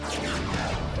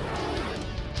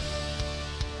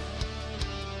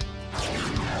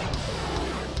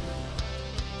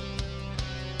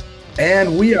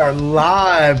And we are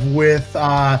live with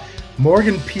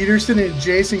Morgan Peterson and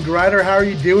Jason Grider. How are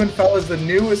you doing, fellas? The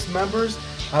newest members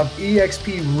of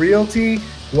eXp Realty.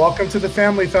 Welcome to the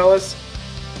family, fellas.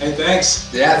 Hey,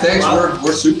 thanks. Yeah, thanks. Wow.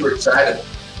 We're super excited.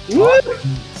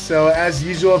 So as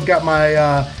usual, I've got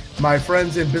my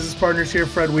friends and business partners here,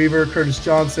 Fred Weaver, Curtis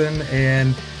Johnson,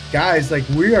 and guys, like,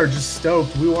 we are just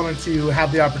stoked. We wanted to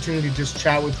have the opportunity to just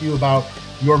chat with you about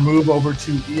your move over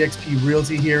to eXp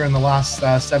Realty here in the last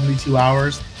 72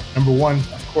 hours. Number one,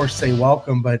 of course, say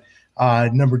welcome, but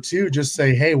number two, just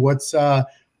say, hey, what's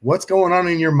going on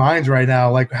in your minds right now?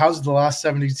 Like, how's the last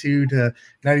 72 to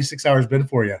 96 hours been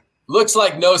for you? Looks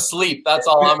like no sleep. That's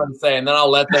all I'm going to say, and then I'll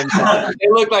let them talk. They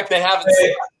look like they haven't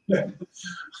slept.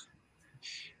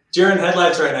 Deer in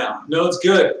headlights right now. No, it's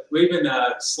good. We've been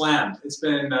slammed. It's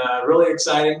been really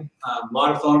exciting. A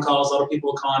lot of phone calls, a lot of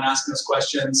people calling, asking us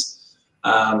questions.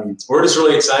 We're just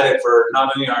really excited for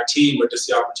not only our team, but just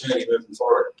the opportunity moving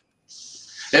forward.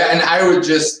 Yeah, and I would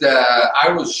just, I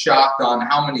was shocked on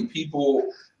how many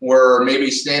people were maybe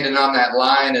standing on that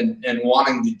line and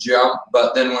wanting to jump.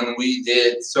 But then when we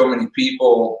did, so many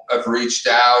people have reached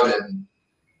out. And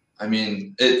I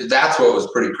mean, that's what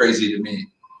was pretty crazy to me.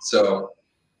 So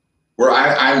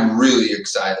I'm really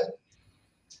excited.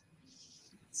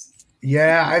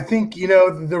 Yeah, I think,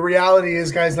 the reality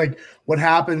is, guys, like, what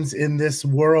happens in this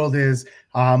world is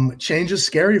change is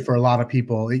scary for a lot of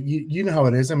people. You know how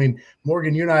it is. I mean,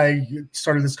 Morgan, you and I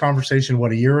started this conversation,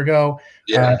 a year ago?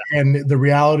 Yeah. And the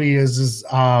reality is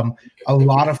a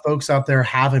lot of folks out there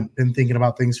haven't been thinking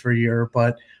about things for a year,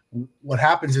 but what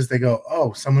happens is they go,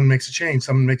 oh, someone makes a change,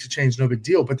 no big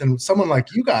deal. But then someone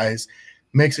like you guys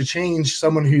makes a change,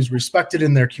 someone who's respected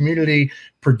in their community,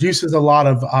 produces a lot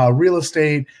of real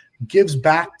estate, gives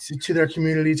back to their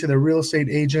community, to their real estate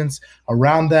agents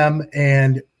around them,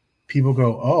 and people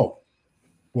go, oh,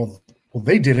 well,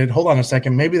 they did it. Hold on a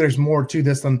second. Maybe there's more to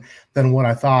this than what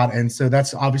I thought. And so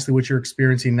that's obviously what you're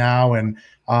experiencing now, and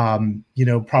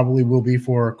probably will be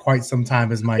for quite some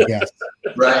time, is my guess.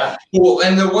 Right. Well,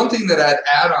 and the one thing that I'd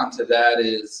add on to that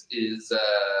is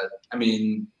I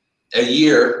mean, a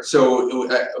year. So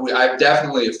I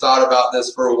definitely have thought about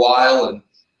this for a while, and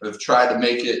have tried to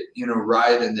make it,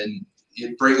 right. And then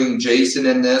bringing Jason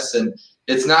in this, and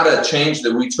it's not a change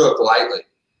that we took lightly.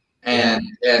 And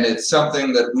it's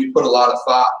something that we put a lot of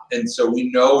thought. And so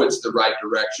we know it's the right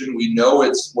direction. We know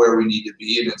it's where we need to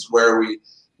be, and it's where we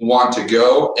want to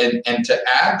go. And to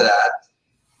add that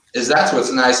is, that's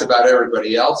what's nice about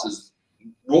everybody else, is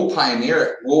we'll pioneer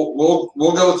it. We'll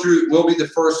go through. We'll be the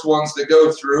first ones that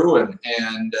go through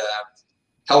and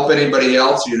help anybody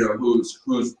else,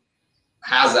 who's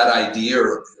has that idea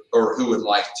or who would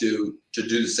like to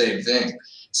do the same thing.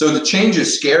 So the change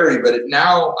is scary, but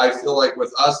now I feel like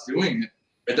with us doing it,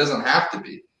 it doesn't have to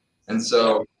be. And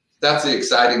so that's the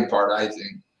exciting part, I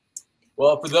think.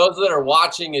 Well, for those that are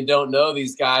watching and don't know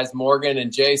these guys, Morgan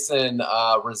and Jason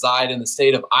reside in the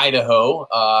state of Idaho,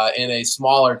 in a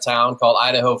smaller town called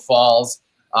Idaho Falls.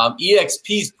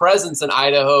 eXp's presence in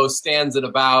Idaho stands at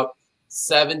about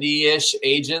 70-ish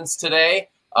agents today.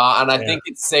 And I think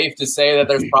it's safe to say that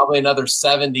there's probably another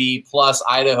 70 plus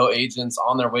Idaho agents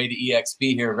on their way to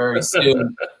eXp here very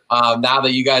soon. Now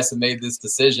that you guys have made this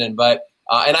decision, but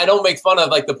and I don't make fun of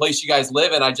like the place you guys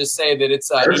live in. I just say that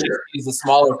it's a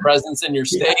smaller presence in your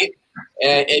state,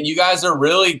 and you guys are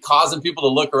really causing people to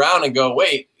look around and go,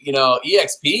 wait,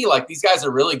 eXp, like, these guys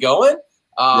are really going.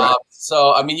 Right.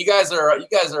 So I mean, you guys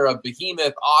are a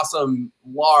behemoth, awesome,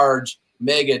 large,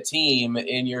 mega team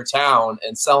in your town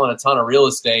and selling a ton of real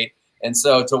estate. And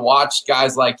so to watch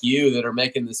guys like you that are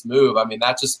making this move, I mean,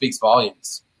 that just speaks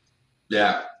volumes.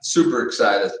 Yeah, super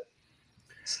excited.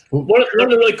 One of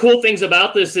the really cool things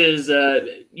about this is,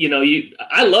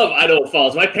 I love Idaho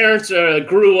Falls. My parents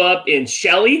grew up in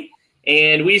Shelley,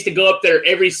 and we used to go up there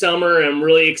every summer. I'm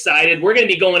really excited. We're going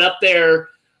to be going up there.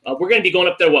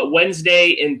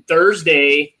 Wednesday and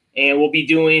Thursday. And we'll be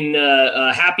doing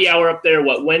a happy hour up there,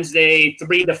 Wednesday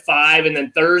 3 to 5. And then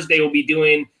Thursday we'll be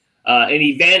doing an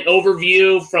event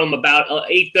overview from about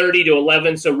 8:30 to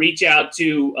 11. So reach out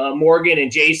to Morgan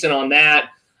and Jason on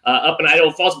that up in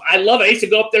Idaho Falls. I love it. I used to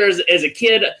go up there as a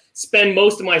kid, spend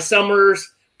most of my summers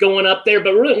going up there.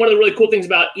 But really, one of the really cool things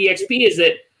about eXp is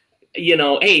that,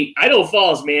 hey, Idaho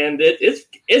Falls, man,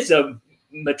 it's a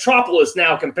metropolis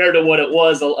now compared to what it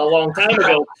was a long time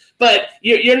ago. But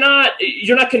you're not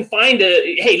confined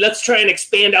to, hey, let's try and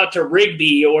expand out to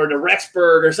Rigby or to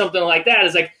Rexburg or something like that.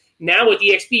 It's like, now with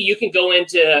eXp, you can go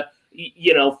into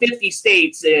 50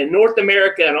 states in North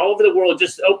America and all over the world,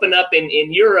 just open up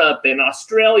in Europe and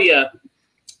Australia.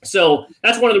 So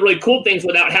that's one of the really cool things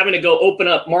without having to go open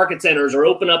up market centers or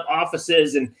open up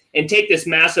offices and take this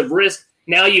massive risk.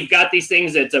 Now you've got these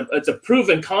things. It's a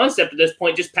proven concept at this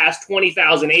point, just past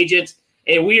 20,000 agents.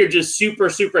 And we are just super,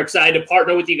 super excited to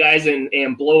partner with you guys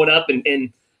and blow it up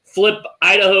and flip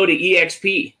Idaho to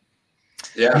EXP.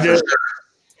 Yeah, for sure.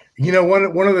 You know,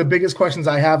 one of the biggest questions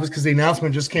I have is because the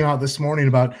announcement just came out this morning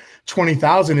about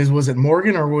 20,000 is, was it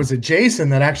Morgan or was it Jason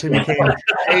that actually became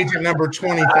agent number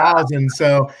 20,000?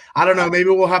 So I don't know. Maybe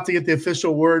we'll have to get the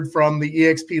official word from the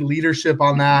EXP leadership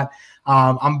on that.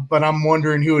 But I'm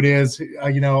wondering who it is.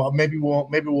 You know, maybe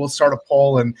we'll start a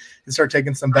poll and start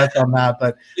taking some bets on that.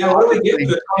 But yeah, what do we get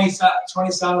the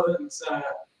 20,000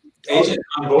 agent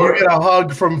on board? You get a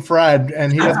hug from Fred,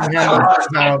 and he doesn't hand those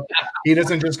out. He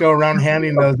doesn't just go around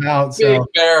handing those out. So big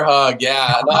bear hug,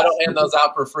 yeah. No, I don't hand those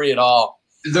out for free at all.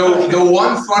 The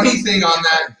one funny thing on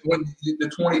that, when the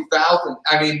 20,000,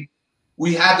 I mean,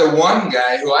 we had the one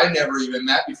guy who I never even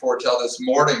met before till this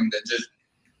morning that just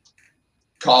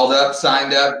called up,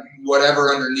 signed up,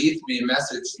 whatever underneath me,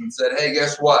 messaged and said, "Hey,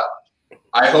 guess what?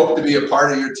 I hope to be a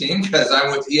part of your team because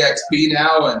I'm with EXP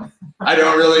now, and I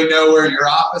don't really know where your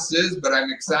office is, but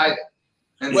I'm excited."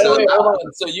 And wait, hold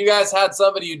on. So you guys had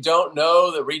somebody you don't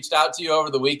know that reached out to you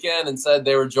over the weekend and said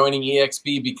they were joining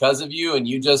EXP because of you, and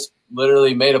you just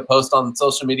literally made a post on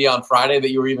social media on Friday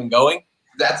that you were even going?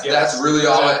 That's really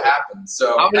all that happened.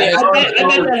 So I bet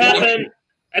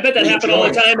that happened all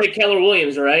the time at Keller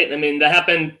Williams, right? I mean, that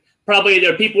happened. Probably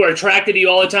there are people who are attracted to you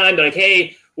all the time. They're like,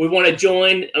 "Hey, we want to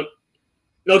join."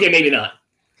 Okay, maybe not.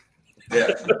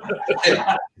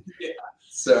 Yeah.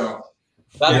 So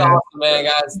that's awesome, man,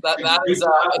 guys. That is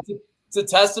it's a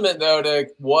testament though to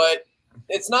what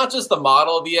it's not just the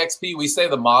model of EXP. We say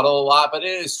the model a lot, but it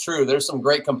is true. There's some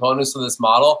great components to this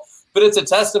model, but it's a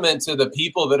testament to the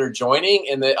people that are joining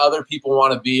and that other people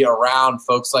want to be around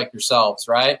folks like yourselves,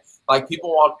 right? Like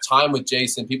people want time with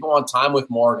Jason, people want time with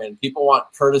Morgan, people want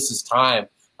Curtis's time.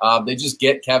 They just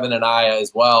get Kevin and I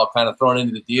as well, kind of thrown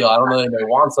into the deal. I don't know if anybody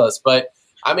wants us, but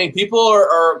I mean, people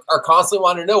are constantly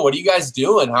wanting to know, what are you guys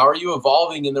doing? How are you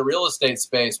evolving in the real estate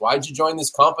space? Why'd you join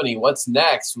this company? What's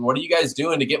next? What are you guys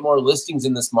doing to get more listings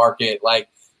in this market? Like,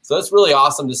 so it's really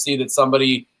awesome to see that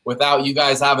somebody, without you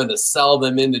guys having to sell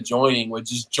them into joining, would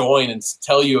just join and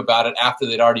tell you about it after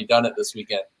they'd already done it this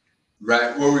weekend.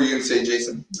 Right. What were you going to say,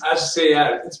 Jason? I was just say,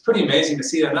 yeah, it's pretty amazing to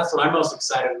see that. And that's what I'm most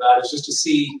excited about, is just to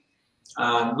see.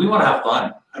 We want to have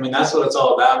fun. I mean, that's what it's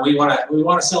all about. We want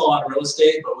to sell a lot of real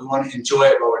estate, but we want to enjoy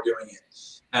it while we're doing it.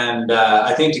 And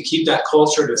I think to keep that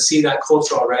culture, to see that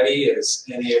culture already is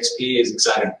in EXP is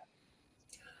exciting.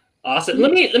 Awesome.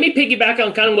 Let me piggyback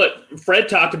on kind of what Fred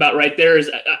talked about right there. Is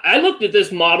I looked at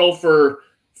this model for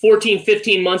 14,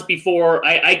 15 months before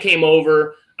I came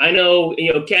over. I know,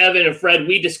 Kevin and Fred,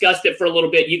 we discussed it for a little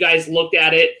bit. You guys looked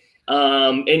at it.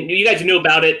 And you guys knew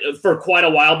about it for quite a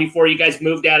while before you guys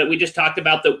moved at it. We just talked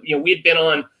about we had been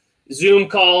on Zoom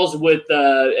calls with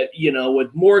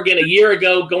Morgan a year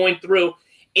ago going through,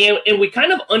 and we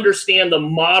kind of understand the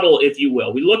model, if you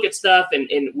will. We look at stuff and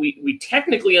we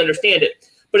technically understand it,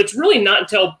 but it's really not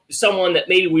until someone that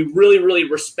maybe we really, really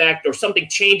respect or something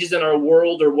changes in our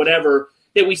world or whatever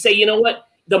that we say, you know what?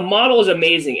 The model is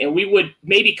amazing, and we would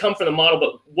maybe come from the model,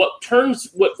 but what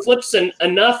flips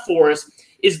enough for us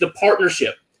is the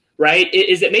partnership, right?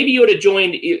 Is that maybe you would have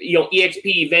joined, EXP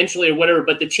eventually or whatever,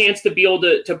 but the chance to be able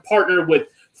to partner with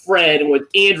Fred and with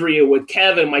Andrea, with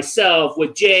Kevin, myself,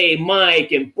 with Jay,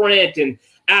 Mike, and Brent, and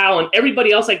Al, and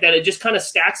everybody else like that, it just kind of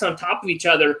stacks on top of each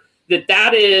other.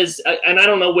 That is, and I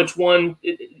don't know which one,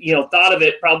 thought of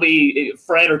it, probably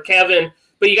Fred or Kevin,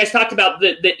 but you guys talked about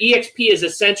the EXP is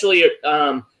essentially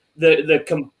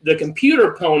the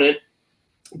computer component,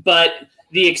 but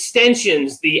the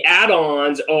extensions, the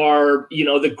add-ons are,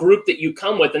 the group that you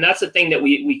come with, and that's the thing that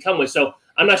we come with. So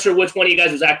I'm not sure which one of you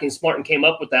guys was acting smart and came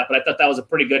up with that, but I thought that was a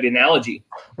pretty good analogy.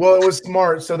 Well, it was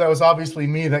smart, so that was obviously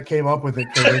me that came up with it.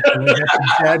 That's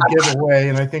a dead giveaway,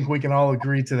 and I think we can all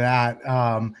agree to that.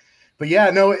 But yeah,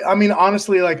 no, I mean,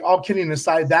 honestly, like all kidding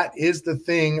aside, that is the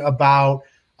thing about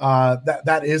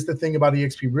that is the thing about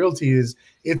EXP Realty is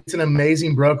it's an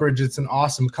amazing brokerage. It's an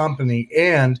awesome company,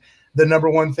 and the number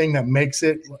one thing that makes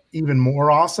it even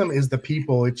more awesome is the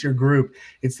people. It's your group.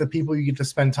 It's the people you get to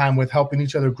spend time with, helping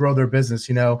each other grow their business.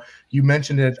 You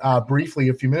mentioned it briefly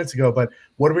a few minutes ago, but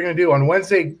what are we going to do on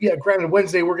Wednesday? Yeah, granted,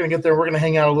 Wednesday we're going to get there. We're going to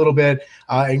hang out a little bit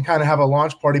and kind of have a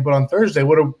launch party. But on Thursday,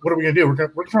 what are we going to do? We're going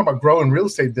to talk about growing real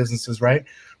estate businesses, right?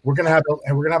 We're going to have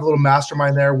a little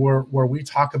mastermind there where we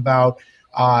talk about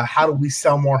how do we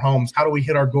sell more homes? How do we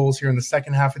hit our goals here in the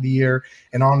second half of the year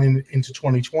and on into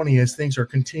 2020 as things are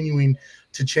continuing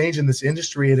to change in this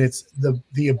industry? And it's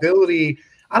the ability,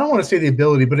 I don't want to say the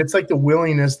ability, but it's like the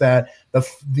willingness that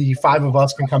the five of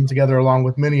us can come together along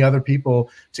with many other people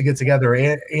to get together.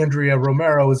 Andrea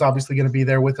Romero is obviously going to be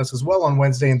there with us as well on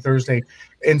Wednesday and Thursday,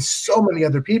 and so many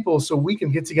other people, so we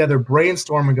can get together,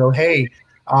 brainstorm, and go, hey,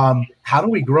 how do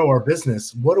we grow our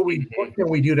business? What can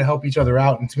we do to help each other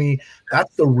out? And to me,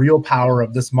 that's the real power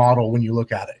of this model when you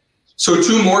look at it. So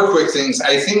 2 more quick things.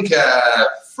 I think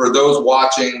for those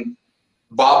watching,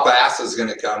 Bob Bass is going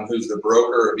to come, who's the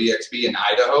broker of EXP in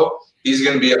Idaho. He's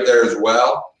going to be up there as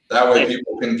well. That way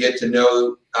people can get to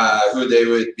know who they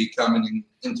would be coming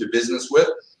into business with.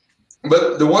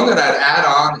 But the one that I'd add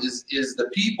on is the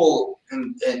people,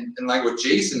 and like what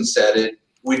Jason said,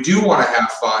 we do want to have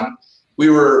fun.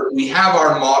 We have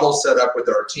our model set up with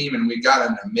our team, and we got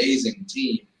an amazing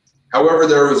team. However,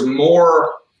 there was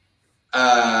more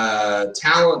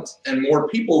talent and more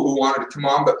people who wanted to come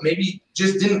on, but maybe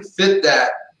just didn't fit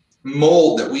that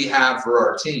mold that we have for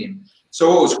our team. So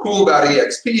what was cool about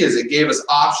EXP is it gave us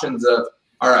options of,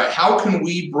 all right, how can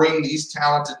we bring these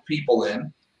talented people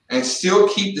in and still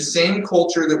keep the same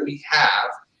culture that we have,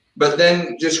 but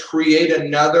then just create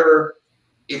another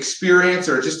experience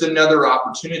or just another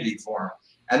opportunity for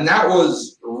them. And that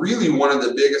was really one of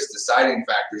the biggest deciding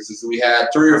factors, is we had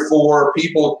 3 or 4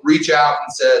 people reach out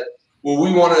and said, well,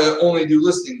 we want to only do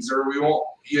listings, or we want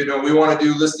to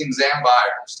do listings and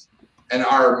buyers. And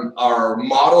our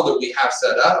model that we have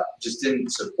set up just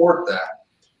didn't support that.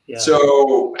 Yeah.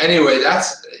 So anyway,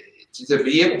 that's to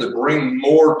be able to bring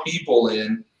more people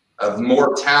in of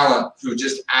more talent who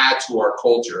just add to our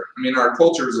culture. I mean, our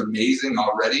culture is amazing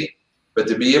already, but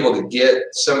to be able to get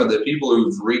some of the people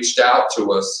who've reached out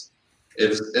to us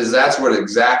is that's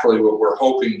exactly what we're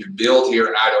hoping to build here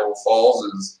in Idaho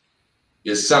Falls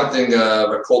is something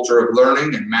of a culture of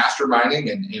learning and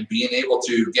masterminding and being able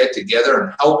to get together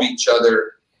and help each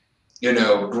other,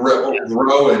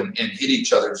 grow and hit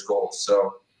each other's goals.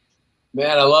 So,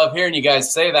 man, I love hearing you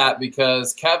guys say that,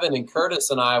 because Kevin and Curtis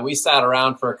and I, we sat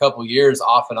around for a couple years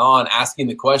off and on asking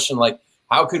the question, like,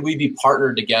 how could we be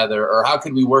partnered together, or how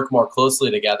could we work more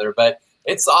closely together? But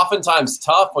it's oftentimes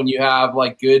tough when you have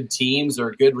like good teams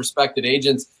or good respected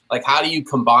agents. Like, how do you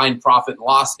combine profit and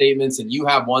loss statements, and you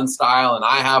have one style and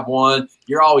I have one?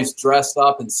 You're always dressed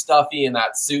up and stuffy in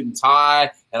that suit and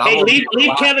tie. And hey,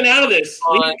 leave Kevin out of this.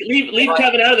 Leave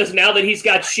Kevin out of this now that he's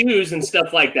got shoes and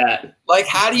stuff like that. Like,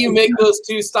 how do you make those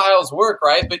two styles work,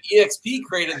 right? But EXP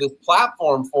created this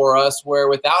platform for us where,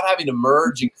 without having to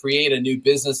merge and create a new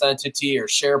business entity or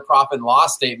share profit and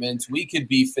loss statements, we could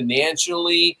be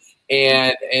financially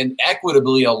and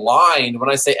equitably aligned. When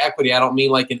I say equity, I don't mean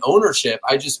like in ownership.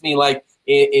 I just mean like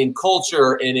in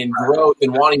culture and in growth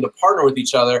and wanting to partner with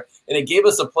each other. And it gave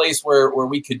us a place where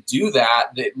we could do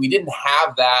that we didn't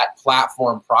have that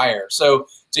platform prior. So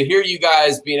to hear you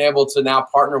guys being able to now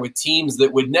partner with teams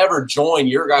that would never join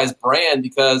your guys' brand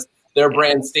because their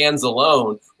brand stands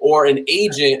alone, or an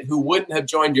agent who wouldn't have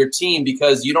joined your team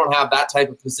because you don't have that type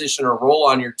of position or role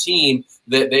on your team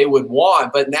that they would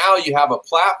want. But now you have a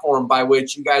platform by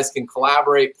which you guys can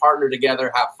collaborate, partner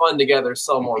together, have fun together,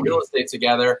 sell more real estate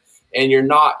together, and you're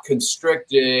not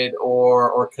constricted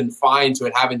or confined to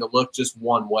it having to look just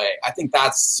one way. I think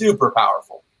that's super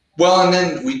powerful. Well, and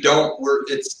then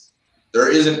there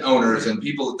isn't owners and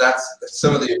people. That's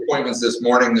some of the appointments this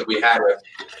morning that we had with.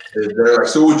 They're like,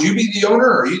 so would you be the owner,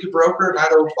 or are you the broker at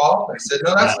Idaho Falls? I said,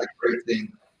 no, that's the great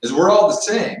thing, is we're all the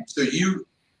same. So you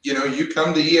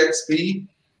come to EXP,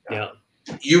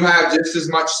 you have just as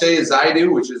much say as I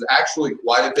do, which is actually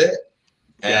quite a bit.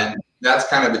 And that's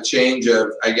kind of a change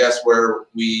of, I guess, where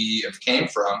we have came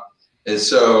from. Is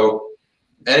so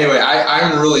anyway,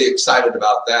 I'm really excited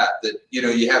about that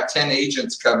you have 10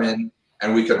 agents come in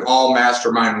and we can all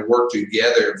mastermind and work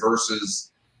together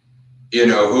versus,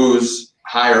 who's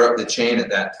higher up the chain at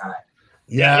that time.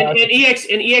 Yeah. And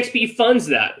EXP funds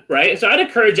that, right? So I'd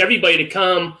encourage everybody to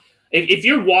come. If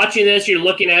you're watching this, you're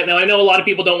looking at, now I know a lot of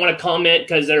people don't want to comment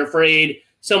because they're afraid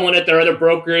someone at their other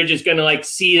brokerage is going to like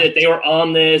see that they were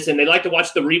on this, and they like to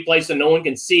watch the replay so no one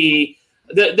can see.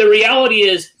 The reality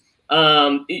is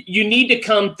you need to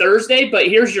come Thursday, but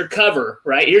here's your cover,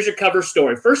 right? Here's your cover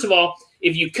story. First of all,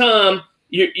 if you come,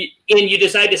 you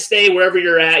decide to stay wherever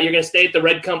you're at, you're going to stay at the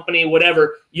Red Company,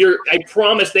 whatever. I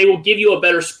promise they will give you a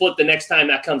better split the next time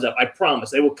that comes up. I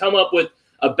promise they will come up with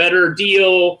a better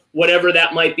deal, whatever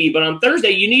that might be. But on Thursday,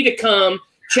 you need to come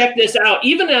check this out,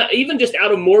 even just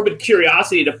out of morbid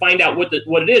curiosity to find out what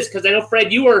it is. Because I know,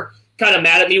 Fred, you were kind of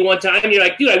mad at me one time. You're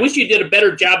like, dude, I wish you did a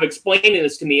better job explaining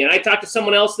this to me. And I talked to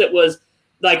someone else that was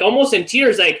like almost in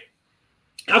tears, like,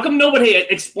 how come nobody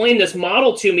explained this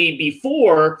model to me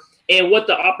before? and what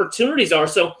the opportunities are.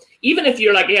 So even if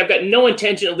you're like, hey, I've got no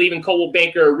intention of leaving Coldwell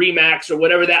Banker or Remax or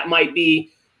whatever that might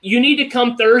be, you need to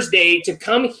come Thursday to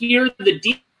come hear the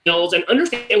deals and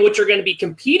understand what you're going to be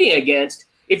competing against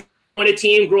if you're on a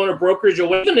team, growing a brokerage, or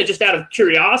whatever, just out of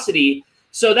curiosity.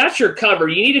 So that's your cover.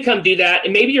 You need to come do that.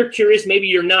 And maybe you're curious, maybe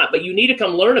you're not, but you need to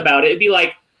come learn about it. It'd be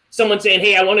like someone saying,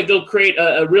 hey, I want to go create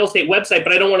a real estate website,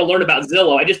 but I don't want to learn about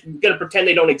Zillow. I just got to pretend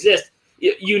they don't exist.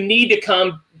 You need to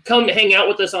come hang out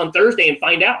with us on Thursday and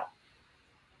find out.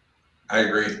 I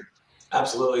agree.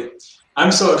 Absolutely.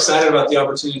 I'm so excited about the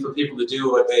opportunity for people to do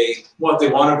what they want to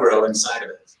grow inside of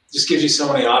it. It just gives you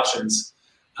so many options.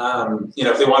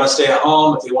 If they want to stay at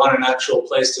home, if they want an actual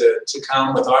place to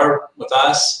come with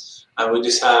us,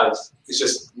 it's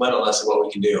just limitless of what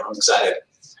we can do. I'm excited.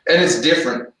 And it's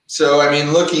different. So,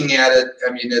 looking at it,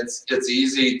 it's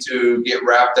easy to get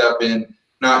wrapped up in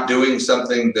not doing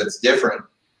something that's different.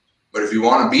 But if you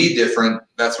want to be different,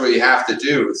 that's what you have to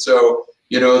do. So,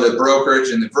 the brokerage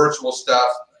and the virtual stuff,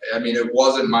 it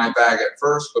wasn't my bag at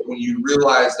first, but when you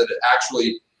realize that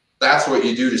that's what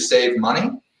you do to save money,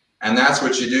 and that's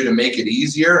what you do to make it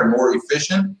easier and more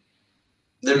efficient,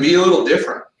 then be a little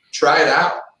different. Try it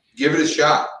out. Give it a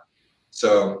shot.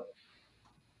 So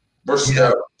we're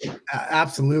stoked. Yeah,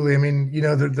 absolutely.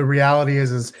 The reality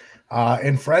is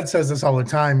and Fred says this all the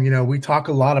time, we talk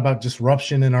a lot about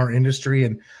disruption in our industry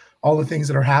and all the things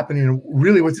that are happening. And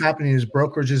really what's happening is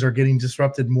brokerages are getting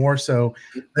disrupted more so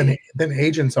than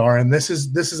agents are. And this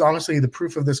is honestly the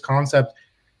proof of this concept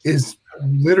is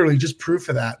literally just proof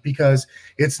of that, because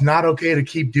it's not okay to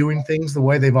keep doing things the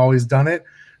way they've always done it.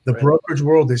 The brokerage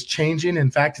world is changing. In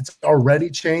fact, it's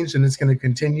already changed and it's going to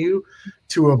continue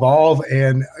to evolve.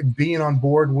 And being on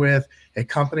board with a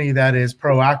company that is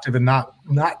proactive and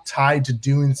not tied to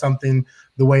doing something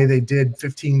the way they did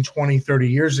 15, 20, 30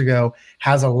 years ago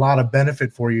has a lot of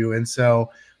benefit for you. And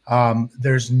so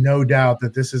there's no doubt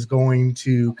that this is going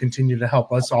to continue to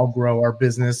help us all grow our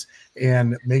business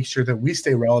and make sure that we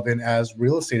stay relevant as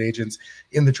real estate agents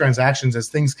in the transactions as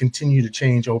things continue to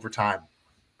change over time.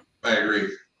 I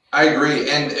agree.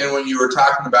 And when you were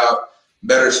talking about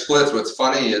better splits, what's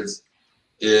funny is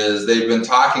they've been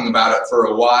talking about it for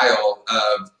a while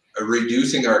of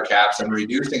reducing our caps and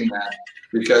reducing that,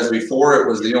 because before it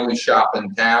was the only shop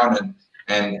in town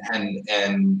and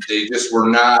they just were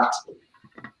not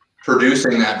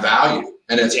producing that value.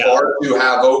 And it's hard to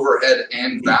have overhead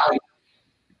and value.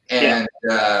 And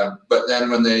but then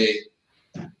when the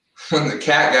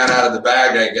cat got out of the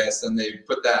bag, I guess, and they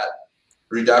put that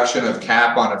reduction of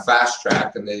cap on a fast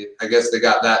track, and I guess they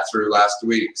got that through last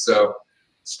week. So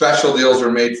special deals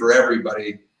were made for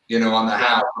everybody, on the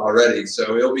house already.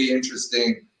 So it'll be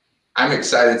interesting. I'm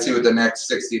excited to see what the next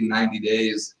 60 to 90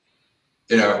 days,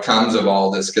 comes of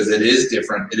all this, because it is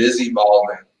different. It is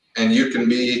evolving, and you can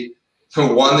be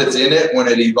one that's in it when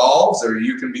it evolves, or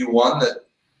you can be one that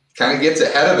kind of gets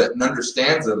ahead of it and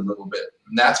understands it a little bit.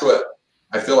 And that's what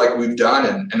I feel like we've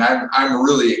done. And I'm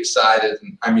really excited.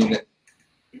 And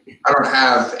I don't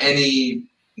have any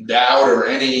doubt or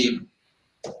any,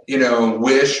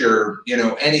 wish or,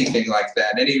 anything like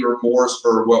that, any remorse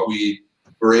for what we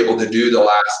were able to do the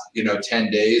last,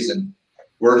 10 days. And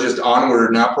we're just onward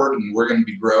and upward, and we're going to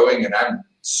be growing, and I'm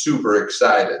super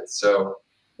excited. So,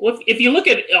 well, if you look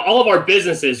at all of our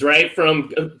businesses, right,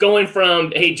 from going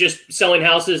from, hey, just selling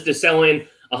houses to selling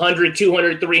 100,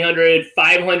 200, 300,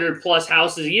 500 plus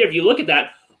houses a year, if you look at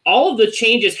that, all of the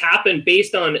changes happen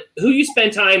based on who you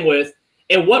spend time with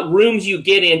and what rooms you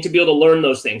get in to be able to learn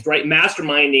those things, right?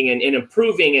 Masterminding and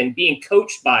improving and being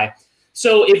coached by.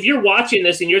 So if you're watching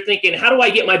this and you're thinking, how do I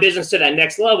get my business to that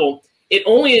next level? It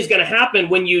only is going to happen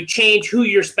when you change who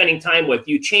you're spending time with.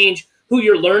 You change who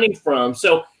you're learning from.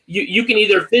 So you can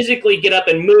either physically get up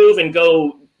and move and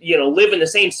go, live in the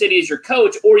same city as your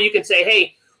coach, or you can say,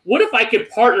 hey, what if I could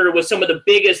partner with some of the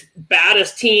biggest,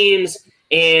 baddest teams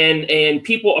and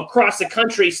people across the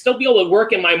country, still be able to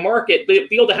work in my market, but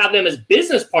be able to have them as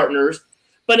business partners.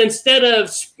 But instead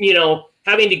of,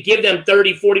 having to give them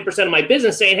 30, 40% of my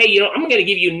business, saying, hey, I'm going to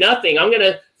give you nothing. I'm going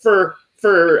to, for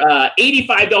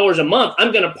 $85 a month,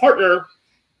 I'm going to partner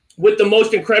with the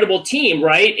most incredible team,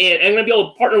 right? And I'm going to be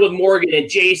able to partner with Morgan and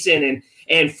Jason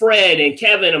and Fred and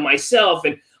Kevin and myself.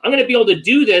 And I'm going to be able to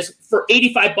do this for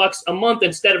 $85 a month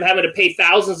instead of having to pay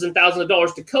thousands and thousands of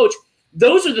dollars to coach.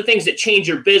 Those are the things that change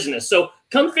your business. So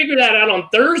come figure that out on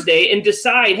Thursday and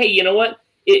decide, hey, you know what?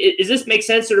 Does this make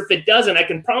sense? Or if it doesn't, I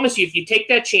can promise you, if you take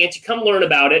that chance, you come learn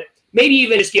about it, maybe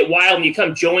even just get wild and you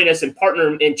come join us and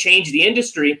partner and change the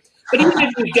industry. But even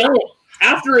if you don't,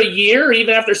 after a year or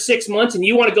even after 6 months and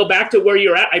you want to go back to where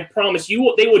you're at, I promise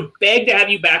you, they would beg to have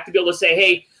you back to be able to say,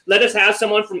 hey, let us have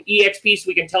someone from EXP so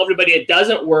we can tell everybody it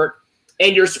doesn't work.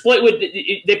 And you're split with,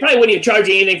 they probably wouldn't even charge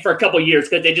you anything for a couple of years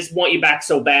because they just want you back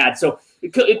so bad. So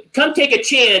come take a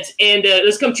chance and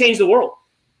let's come change the world.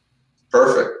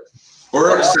 Perfect.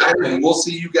 We're excited, and we'll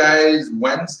see you guys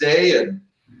Wednesday, and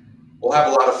we'll have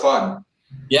a lot of fun.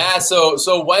 Yeah,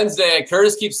 so Wednesday,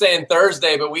 Curtis keeps saying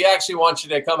Thursday, but we actually want you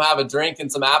to come have a drink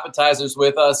and some appetizers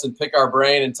with us and pick our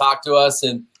brain and talk to us.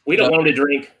 And we don't want to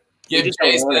drink. Give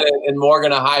Jason and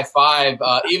Morgan a high five.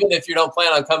 Even if you don't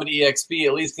plan on coming to EXP,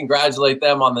 at least congratulate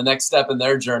them on the next step in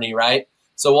their journey, right?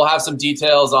 So we'll have some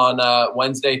details on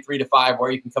Wednesday, 3 to 5,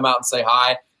 where you can come out and say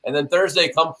hi. And then Thursday,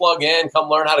 come plug in, come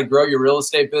learn how to grow your real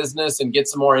estate business and get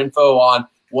some more info on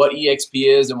what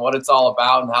EXP is and what it's all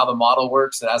about and how the model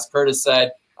works. And as Curtis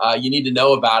said, you need to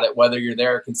know about it, whether you're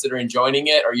there considering joining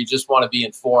it or you just want to be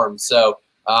informed. So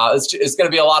it's going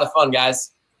to be a lot of fun,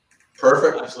 guys.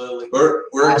 Perfect. Absolutely.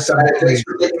 We're excited. Thanks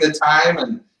for taking the time,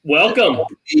 and welcome,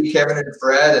 Kevin and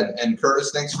Fred and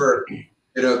Curtis. Thanks for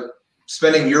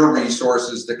spending your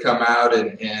resources to come out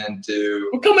and to.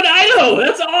 We're coming to Idaho.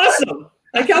 That's awesome.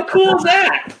 Like, how cool is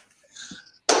that?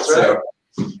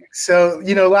 So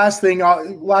last thing,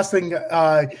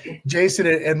 Jason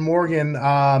and Morgan.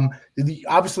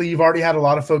 Obviously, you've already had a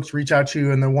lot of folks reach out to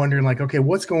you, and they're wondering, like, okay,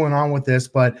 what's going on with this?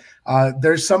 But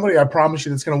there's somebody, I promise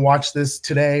you, that's going to watch this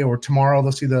today or tomorrow.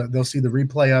 They'll see the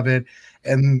replay of it,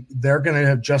 and they're going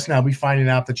to just now be finding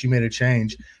out that you made a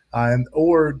change,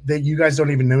 or that you guys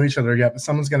don't even know each other yet. But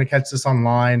someone's going to catch this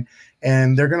online,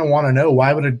 and they're going to want to know,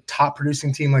 why would a top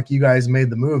producing team like you guys made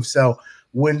the move? So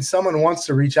when someone wants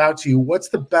to reach out to you, what's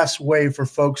the best way for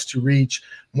folks to reach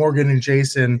Morgan and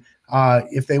Jason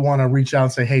if they want to reach out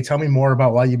and say, hey, tell me more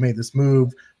about why you made this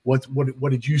move? What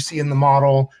did you see in the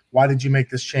model? Why did you make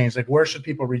this change? Like, where should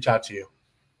people reach out to you?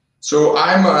 So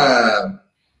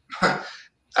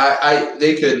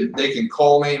they can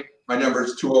call me. My number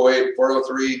is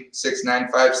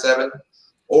 208-403-6957,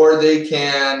 or they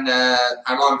can.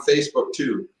 I'm on Facebook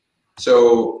too.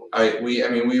 So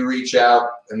we reach out.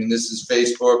 I mean, this is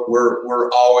Facebook. We're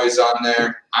always on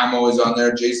there. I'm always on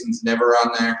there. Jason's never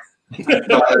on there.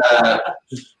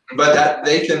 But that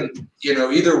they can,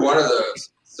 either one of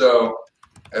those. So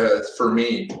for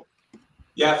me.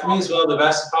 Yeah, for me as well, the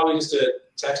best is probably just to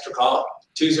text or call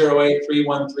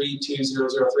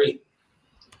 208-313-2003.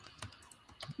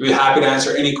 We'd be happy to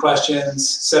answer any questions,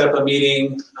 set up a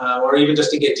meeting, or even just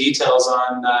to get details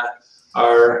on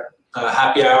our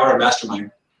happy hour or mastermind.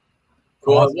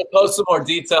 Cool. We'll post some more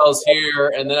details here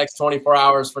in the next 24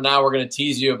 hours. For now, we're going to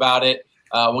tease you about it.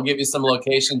 We'll give you some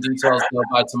location details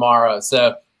by tomorrow.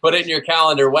 So put it in your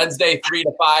calendar. Wednesday, 3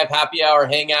 to 5, happy hour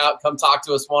hangout. Come talk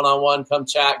to us one-on-one. Come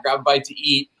chat. Grab a bite to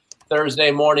eat. Thursday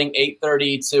morning,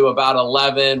 8:30 to about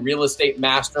 11, real estate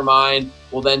mastermind.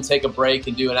 We'll then take a break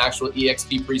and do an actual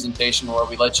EXP presentation where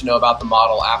we let you know about the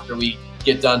model after we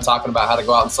get done talking about how to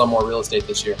go out and sell more real estate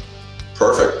this year.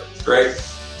 Perfect. Great.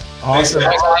 Awesome.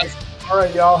 Thanks, all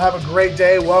right, y'all. Have a great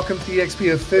day. Welcome to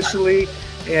EXP officially,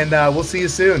 and we'll see you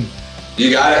soon.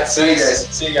 You got it. See you guys.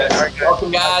 See you guys. All right,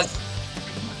 welcome, guys.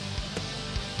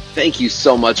 Thank you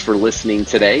so much for listening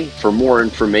today. For more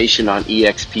information on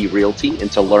EXP Realty and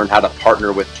to learn how to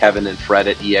partner with Kevin and Fred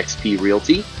at EXP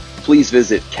Realty, please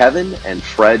visit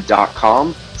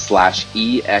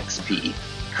kevinandfred.com/EXP.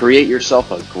 Create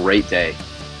yourself a great day.